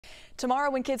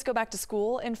Tomorrow, when kids go back to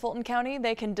school in Fulton County,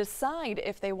 they can decide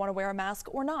if they want to wear a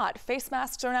mask or not. Face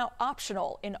masks are now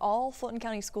optional in all Fulton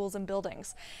County schools and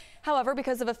buildings. However,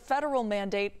 because of a federal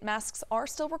mandate, masks are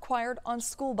still required on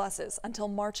school buses until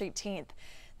March 18th.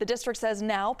 The district says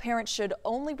now parents should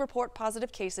only report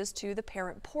positive cases to the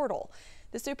parent portal.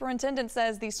 The superintendent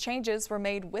says these changes were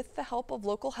made with the help of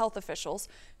local health officials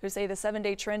who say the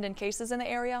 7-day trend in cases in the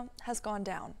area has gone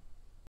down.